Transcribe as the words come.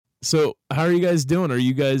So how are you guys doing? Are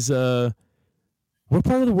you guys what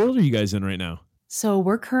part of the world are you guys in right now? So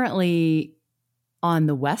we're currently on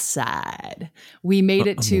the west side. We made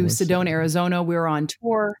it On the to west Sedona, side. Arizona. We were on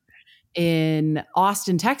tour in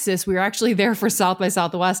Austin, Texas. We were actually there for South by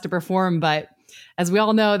Southwest to perform, but as we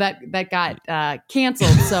all know, that got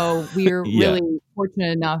canceled. So we're Yeah. really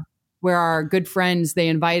fortunate enough where our good friends, they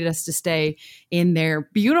invited us to stay in their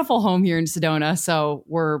beautiful home here in Sedona. So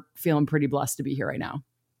we're feeling pretty blessed to be here right now.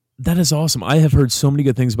 That is awesome. I have heard so many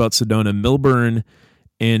good things about Sedona. Milburn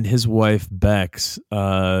and his wife Bex,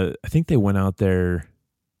 I think they went out there,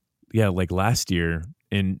 yeah, like last year.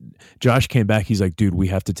 And Josh came back. He's like, dude, we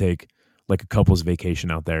have to take like a couple's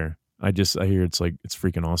vacation out there. I hear it's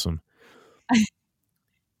freaking awesome.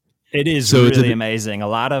 It is So really amazing. A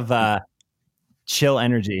lot of chill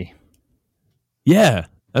energy. Yeah,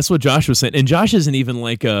 that's what Josh was saying. And Josh isn't even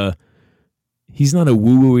like he's not a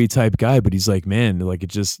woo-woo-y type guy, but he's like, man, like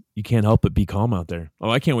you can't help but be calm out there. Oh,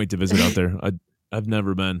 I can't wait to visit out there. I've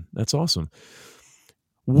never been. That's awesome.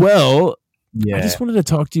 Well, yeah. I just wanted to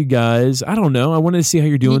talk to you guys. I don't know. I wanted to see how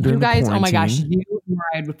you're doing during you guys, the quarantine. oh my gosh, you and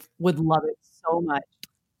Ryan would love it so much.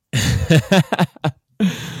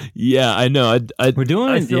 Yeah, I know. We're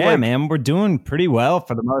doing, man. We're doing pretty well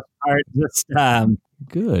for the most part. Just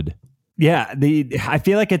good. Yeah, I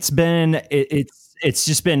feel like it's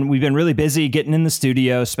just been, we've been really busy getting in the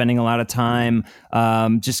studio, spending a lot of time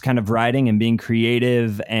just kind of writing and being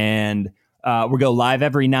creative, and we go live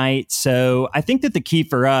every night. So I think that the key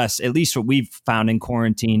for us, at least what we've found in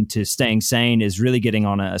quarantine to staying sane, is really getting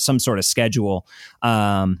on some sort of schedule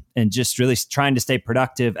and just really trying to stay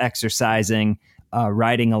productive, exercising,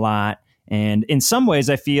 writing a lot. And in some ways,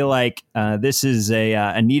 I feel like this is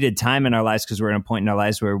a needed time in our lives, because we're at a point in our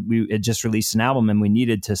lives where we had just released an album and we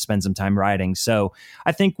needed to spend some time writing. So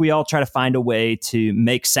I think we all try to find a way to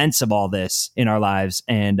make sense of all this in our lives,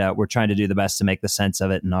 and we're trying to do the best to make the sense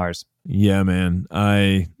of it in ours. Yeah, man,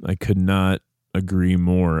 I could not agree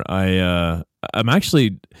more. I'm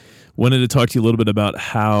actually wanted to talk to you a little bit about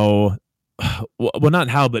how, well, not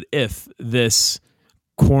how, but if this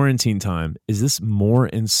quarantine time, is this more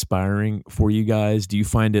inspiring for you guys? Do you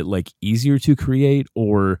find it like easier to create,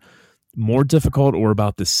 or more difficult, or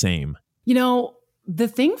about the same? You know, the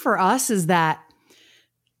thing for us is that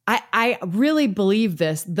I really believe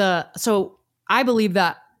this. So I believe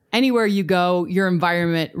that anywhere you go, your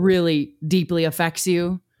environment really deeply affects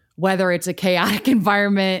you, whether it's a chaotic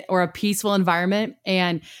environment or a peaceful environment.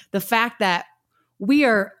 And the fact that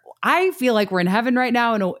I feel like we're in heaven right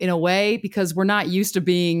now in a way, because we're not used to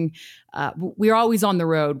being, we're always on the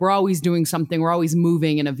road. We're always doing something. We're always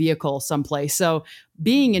moving in a vehicle someplace. So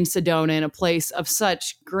being in Sedona, in a place of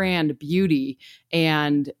such grand beauty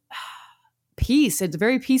and peace, it's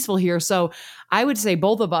very peaceful here. So I would say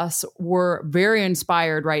both of us were very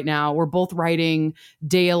inspired right now. We're both writing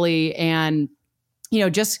daily, and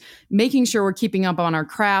just making sure we're keeping up on our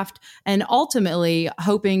craft, and ultimately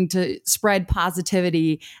hoping to spread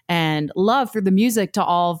positivity and love through the music to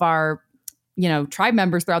all of our, tribe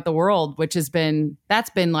members throughout the world, that's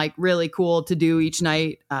been like really cool to do each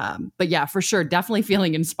night. But yeah, for sure. Definitely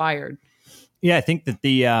feeling inspired. Yeah. I think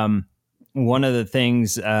that one of the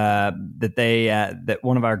things that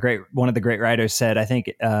one of the great writers said, I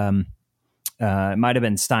think, it might have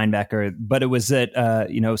been Steinbecker, but it was that,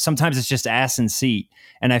 sometimes it's just ass and seat.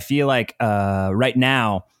 And I feel like right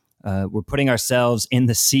now we're putting ourselves in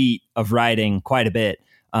the seat of writing quite a bit.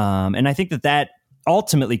 And I think that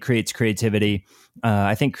ultimately creates creativity.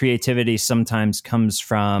 I think creativity sometimes comes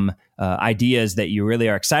from ideas that you really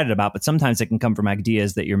are excited about, but sometimes it can come from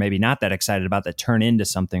ideas that you're maybe not that excited about that turn into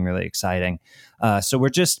something really exciting. So we're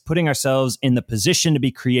just putting ourselves in the position to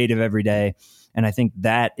be creative every day. And I think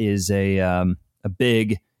that is a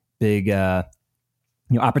big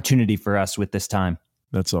opportunity for us with this time.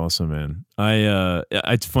 That's awesome, man.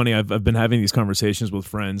 It's funny. I've been having these conversations with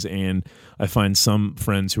friends, and I find some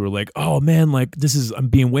friends who are like, "Oh man, like I'm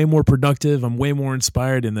being way more productive. I'm way more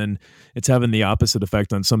inspired," and then it's having the opposite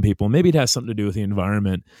effect on some people. Maybe it has something to do with the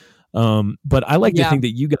environment. But I like to think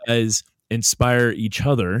that you guys inspire each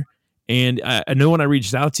other. And I know when I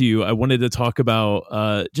reached out to you, I wanted to talk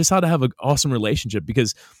about just how to have an awesome relationship,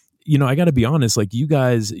 because, I got to be honest, like you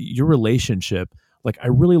guys, your relationship, like I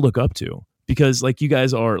really look up to, because like you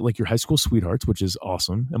guys are like your high school sweethearts, which is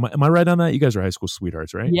awesome. Am I right on that? You guys are high school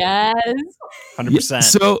sweethearts, right? Yes.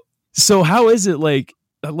 100%. So how is it like,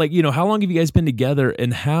 how long have you guys been together,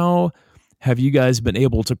 and how have you guys been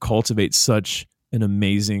able to cultivate such an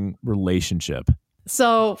amazing relationship?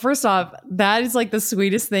 So first off, that is like the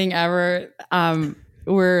sweetest thing ever.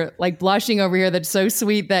 We're like blushing over here. That's so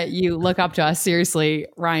sweet that you look up to us. Seriously,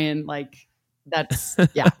 Ryan, like That's,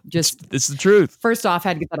 yeah, just it's the truth. first off,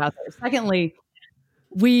 had to get that out there. Secondly,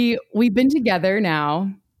 we've been together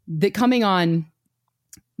now, coming on,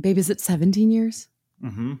 babe, is it 17 years?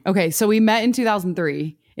 Mm-hmm. Okay, so we met in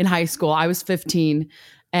 2003 in high school. I was 15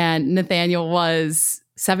 and Nathaniel was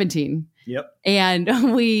 17. Yep. And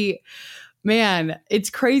man, it's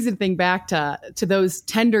crazy to think back to those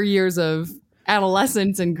tender years of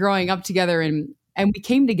adolescence and growing up together. And we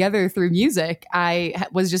came together through music. I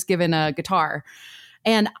was just given a guitar.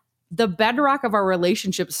 And the bedrock of our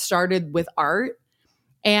relationship started with art.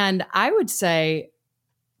 And I would say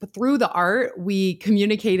through the art, we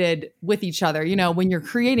communicated with each other. You know, when you're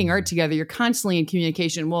creating art together, you're constantly in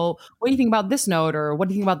communication. Well, what do you think about this note? Or what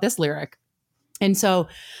do you think about this lyric? And so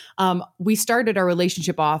we started our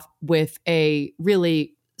relationship off with a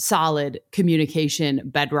really solid communication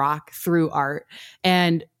bedrock through art.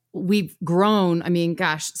 And we've grown, I mean,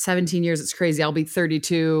 gosh, 17 years, it's crazy. I'll be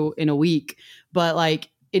 32 in a week. But like,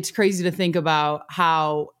 it's crazy to think about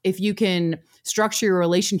how if you can structure your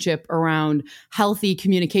relationship around healthy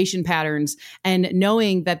communication patterns and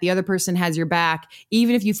knowing that the other person has your back,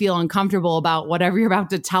 even if you feel uncomfortable about whatever you're about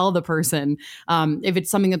to tell the person, if it's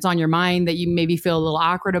something that's on your mind that you maybe feel a little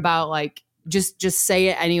awkward about, like just say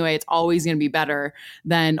it anyway. It's always going to be better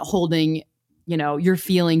than holding, you know, your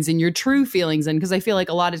feelings and your true feelings. And because I feel like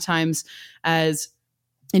a lot of times as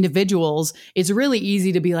individuals, it's really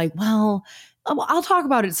easy to be like, well, I'll talk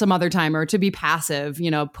about it some other time, or to be passive,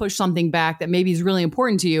 you know, push something back that maybe is really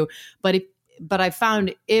important to you. But I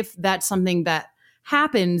found if that's something that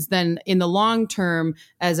happens, then in the long term,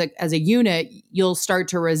 as a unit, you'll start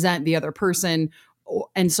to resent the other person.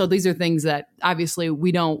 And so these are things that obviously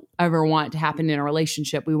we don't ever want to happen in a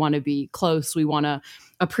relationship. We want to be close. We want to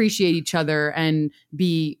appreciate each other and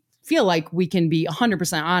feel like we can be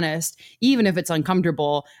 100% honest, even if it's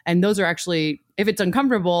uncomfortable. And those are actually, if it's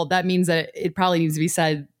uncomfortable, that means that it probably needs to be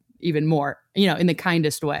said even more, you know, in the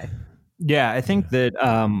kindest way. Yeah, I think that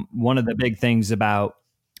one of the big things about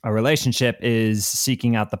a relationship is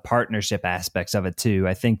seeking out the partnership aspects of it too.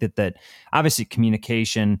 I think that obviously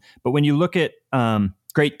communication, but when you look at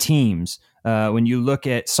great teams, when you look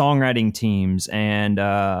at songwriting teams and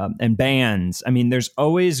bands, I mean, there's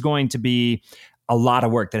always going to be a lot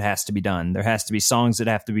of work that has to be done. There has to be songs that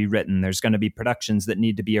have to be written. There's going to be productions that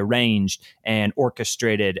need to be arranged and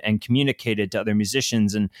orchestrated and communicated to other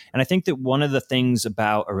musicians. And I think that one of the things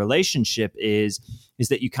about a relationship is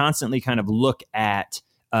that you constantly kind of look at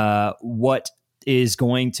what is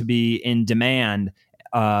going to be in demand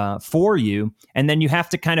for you. And then you have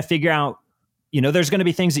to kind of figure out, you know, there's going to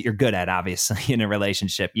be things that you're good at, obviously, in a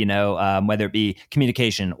relationship, you know, whether it be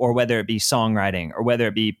communication or whether it be songwriting or whether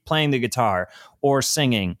it be playing the guitar or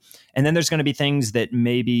singing. And then there's going to be things that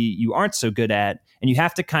maybe you aren't so good at. And you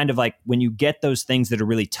have to kind of like, when you get those things that are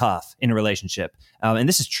really tough in a relationship, and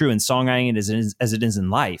this is true in songwriting as it is in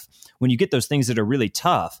life, when you get those things that are really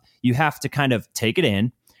tough, you have to kind of take it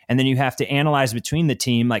in. And then you have to analyze between the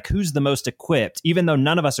team, like who's the most equipped, even though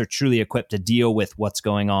none of us are truly equipped to deal with what's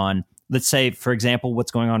going on. Let's say, for example,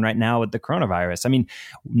 what's going on right now with the coronavirus. I mean,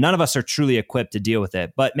 none of us are truly equipped to deal with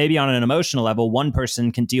it, but maybe on an emotional level, one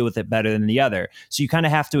person can deal with it better than the other. So you kind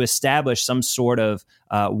of have to establish some sort of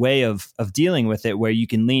way of dealing with it where you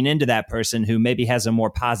can lean into that person who maybe has a more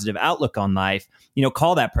positive outlook on life. You know,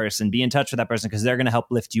 call that person, be in touch with that person because they're going to help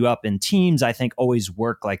lift you up. And teams, I think, always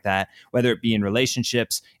work like that, whether it be in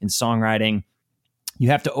relationships, in songwriting. You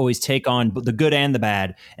have to always take on the good and the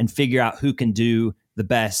bad and figure out who can do the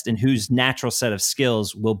best and whose natural set of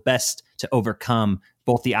skills will best to overcome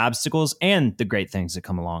both the obstacles and the great things that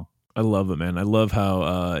come along. I love it, man. I love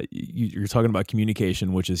how you're talking about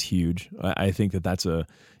communication, which is huge. I think that that's a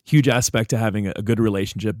huge aspect to having a good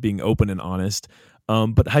relationship, being open and honest.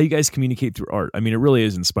 But how you guys communicate through art, I mean, it really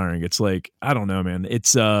is inspiring. It's like, I don't know, man.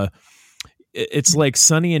 It's like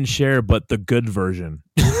Sonny and Cher, but the good version.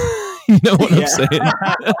 You know what I'm saying?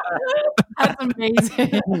 That's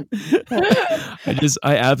amazing.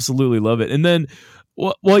 I absolutely love it. And then,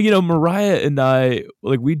 well, you know, Mariah and I,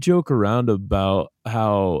 like, we joke around about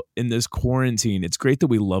how in this quarantine, it's great that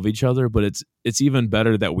we love each other, but it's even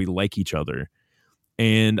better that we like each other.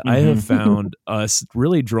 And I have found us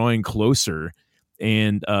really drawing closer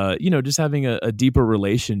and, you know, just having a deeper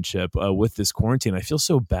relationship with this quarantine. I feel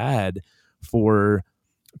so bad for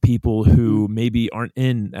people who maybe aren't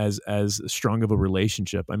in as strong of a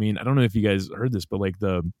relationship. I mean, I don't know if you guys heard this, but like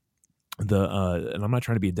the and I'm not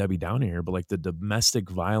trying to be a Debbie Downer here, but like the domestic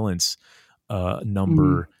violence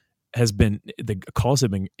number has been, the calls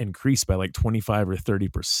have been increased by like 25 or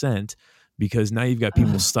 30% because now you've got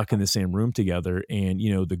people stuck in the same room together, and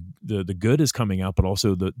you know the good is coming out, but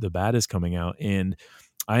also the bad is coming out. And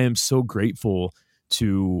I am so grateful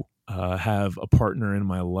to have a partner in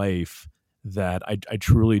my life that I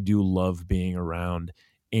truly do love being around.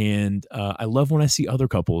 And I love when I see other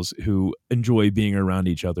couples who enjoy being around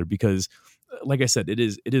each other because, like I said, it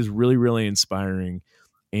is really, really inspiring.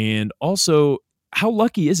 And also, how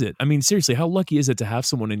lucky is it? I mean, seriously, how lucky is it to have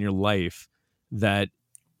someone in your life that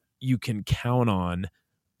you can count on,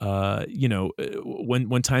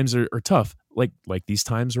 when times are tough, like these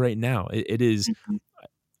times right now. It is,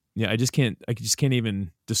 yeah, I just can't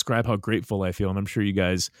even describe how grateful I feel, and I'm sure you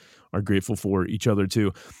guys are grateful for each other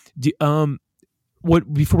too.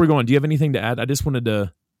 Before we go on, do you have anything to add? I just wanted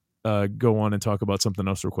to go on and talk about something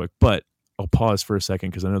else real quick, but I'll pause for a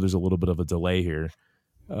second because I know there's a little bit of a delay here.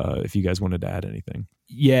 If you guys wanted to add anything.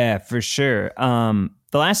 Yeah, for sure. The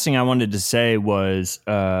last thing I wanted to say was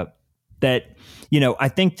that, I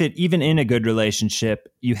think that even in a good relationship,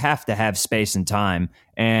 you have to have space and time,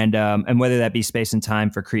 and whether that be space and time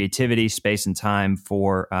for creativity, space and time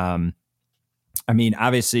for,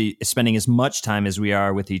 obviously spending as much time as we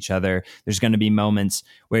are with each other, there's going to be moments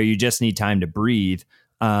where you just need time to breathe.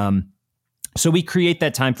 So we create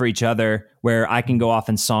that time for each other where I can go off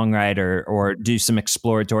and songwrite or do some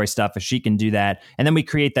exploratory stuff if she can do that. And then we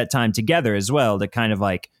create that time together as well to kind of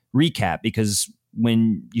like recap, because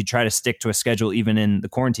when you try to stick to a schedule, even in the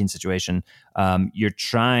quarantine situation, you're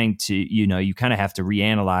trying to, you kind of have to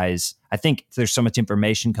reanalyze. I think there's so much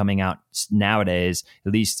information coming out nowadays,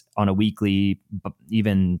 at least on a weekly,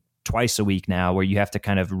 even twice a week now, where you have to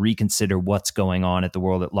kind of reconsider what's going on at the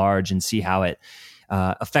world at large and see how it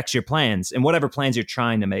affects your plans and whatever plans you're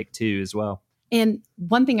trying to make too as well. And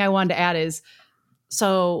one thing I wanted to add is,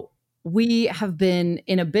 so we have been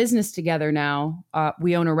in a business together now.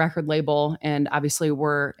 We own a record label, and obviously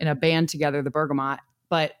we're in a band together, the Bergamot,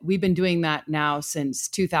 but we've been doing that now since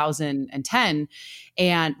 2010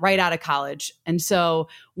 and right out of college. And so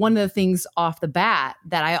one of the things off the bat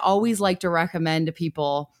that I always like to recommend to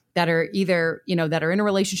people that are either, that are in a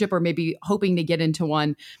relationship or maybe hoping to get into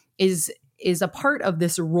one is a part of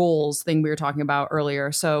this roles thing we were talking about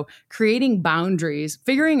earlier. So creating boundaries,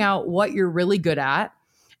 figuring out what you're really good at,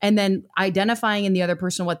 and then identifying in the other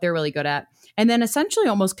person what they're really good at. And then essentially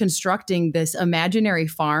almost constructing this imaginary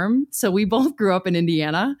farm. So we both grew up in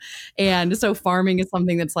Indiana. And so farming is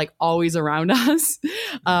something that's like always around us.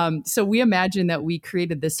 So we imagine that we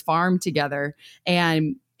created this farm together.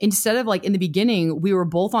 And instead of like in the beginning, we were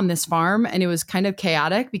both on this farm and it was kind of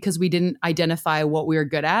chaotic because we didn't identify what we were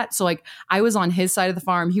good at. So like I was on his side of the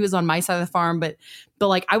farm, he was on my side of the farm, but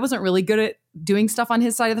like I wasn't really good at doing stuff on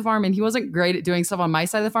his side of the farm and he wasn't great at doing stuff on my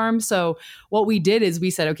side of the farm. So what we did is we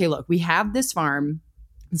said, okay, look, we have this farm.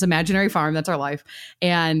 It's imaginary farm. That's our life.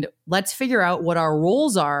 And let's figure out what our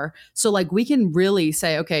roles are. So like we can really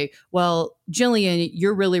say, okay, well, Jillian,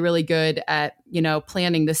 you're really, really good at,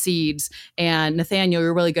 planting the seeds, and Nathaniel,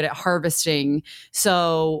 you're really good at harvesting.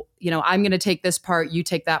 So, I'm going to take this part, you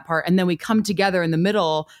take that part. And then we come together in the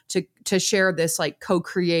middle to share this like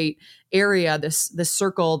co-create area, this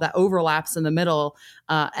circle that overlaps in the middle.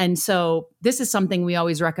 And so this is something we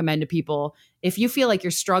always recommend to people. If you feel like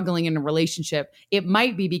you're struggling in a relationship, it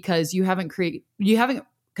might be because you haven't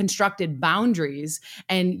constructed boundaries,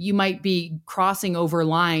 and you might be crossing over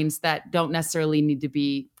lines that don't necessarily need to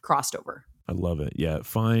be crossed over. I love it. Yeah.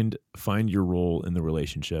 Find your role in the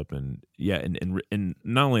relationship, and and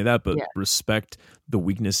not only that, but respect the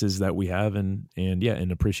weaknesses that we have and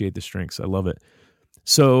appreciate the strengths. I love it.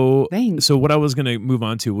 So, Thanks. So what I was going to move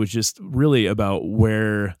on to was just really about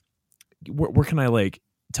where can I like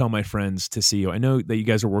tell my friends to see you? I know that you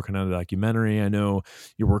guys are working on a documentary. I know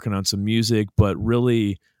you're working on some music, but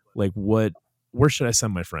really like where should I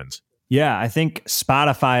send my friends? Yeah, I think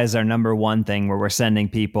Spotify is our number one thing where we're sending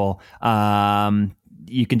people.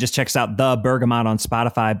 You can just check us out, The Bergamot, on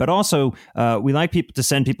Spotify. But also, we like people to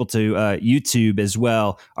send people to YouTube as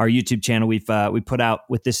well. Our YouTube channel, we put out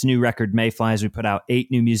with this new record, Mayflies, we put out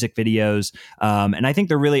 8 new music videos. And I think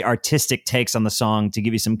they're really artistic takes on the song to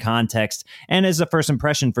give you some context. And as a first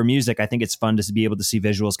impression for music, I think it's fun to be able to see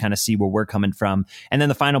visuals, kind of see where we're coming from. And then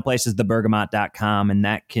the final place is thebergamot.com, and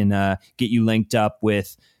that can get you linked up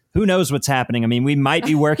with who knows what's happening. I mean, we might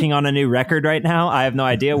be working on a new record right now. I have no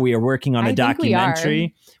idea. We are working on a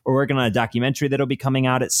documentary. We're working on a documentary that'll be coming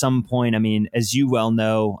out at some point. I mean, as you well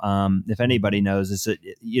know, if anybody knows, is that,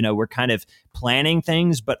 we're kind of planning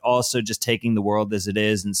things, but also just taking the world as it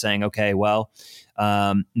is and saying, okay, well,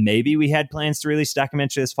 maybe we had plans to release a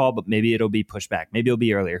documentary this fall, but maybe it'll be pushed back. Maybe it'll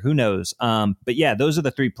be earlier. Who knows? But yeah, those are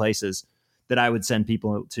the 3 places that I would send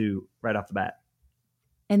people to right off the bat.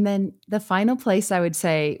 And then the final place I would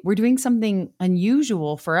say, we're doing something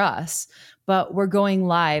unusual for us, but we're going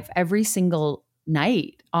live every single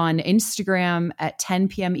night on Instagram at 10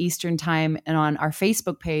 p.m. Eastern time, and on our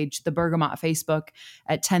Facebook page, the Bergamot Facebook,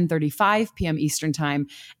 at 10:35 p.m. Eastern time.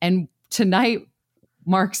 And tonight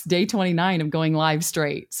marks day 29 of going live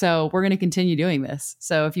straight. So we're going to continue doing this.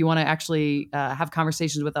 So if you want to actually have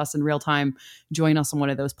conversations with us in real time, join us on one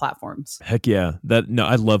of those platforms. Heck yeah.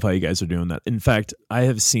 I love how you guys are doing that. In fact, I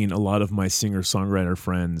have seen a lot of my singer-songwriter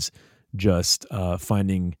friends just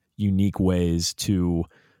finding unique ways to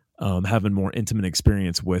have a more intimate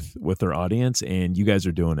experience with their audience, and you guys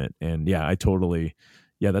are doing it. And yeah,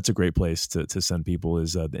 that's a great place to send people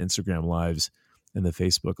is the Instagram lives and the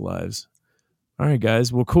Facebook lives. All right,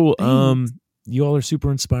 guys. Well, cool. You all are super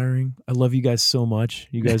inspiring. I love you guys so much.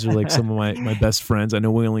 You guys are like some of my best friends. I know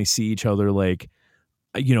we only see each other like,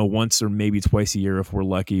 once or maybe twice a year if we're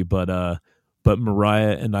lucky, but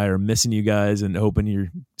Mariah and I are missing you guys and hoping you're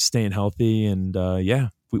staying healthy. And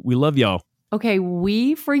we love y'all. Okay,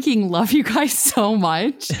 we freaking love you guys so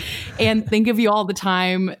much and think of you all the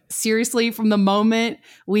time. Seriously, from the moment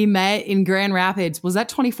we met in Grand Rapids, was that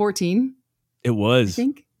 2014? It was. I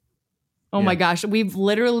think. Oh my gosh, we've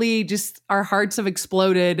literally our hearts have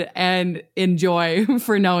exploded and in joy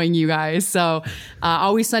for knowing you guys. So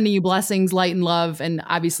always sending you blessings, light, and love. And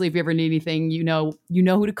obviously, if you ever need anything, you know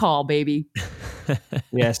who to call, baby.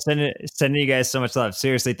 Yeah, sending you guys so much love.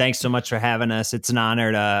 Seriously, thanks so much for having us. It's an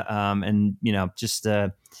honor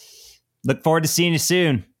to, look forward to seeing you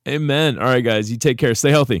soon. Amen. All right, guys, you take care.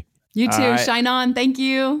 Stay healthy. You too. Right. Shine on. Thank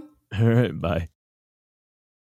you. All right, bye.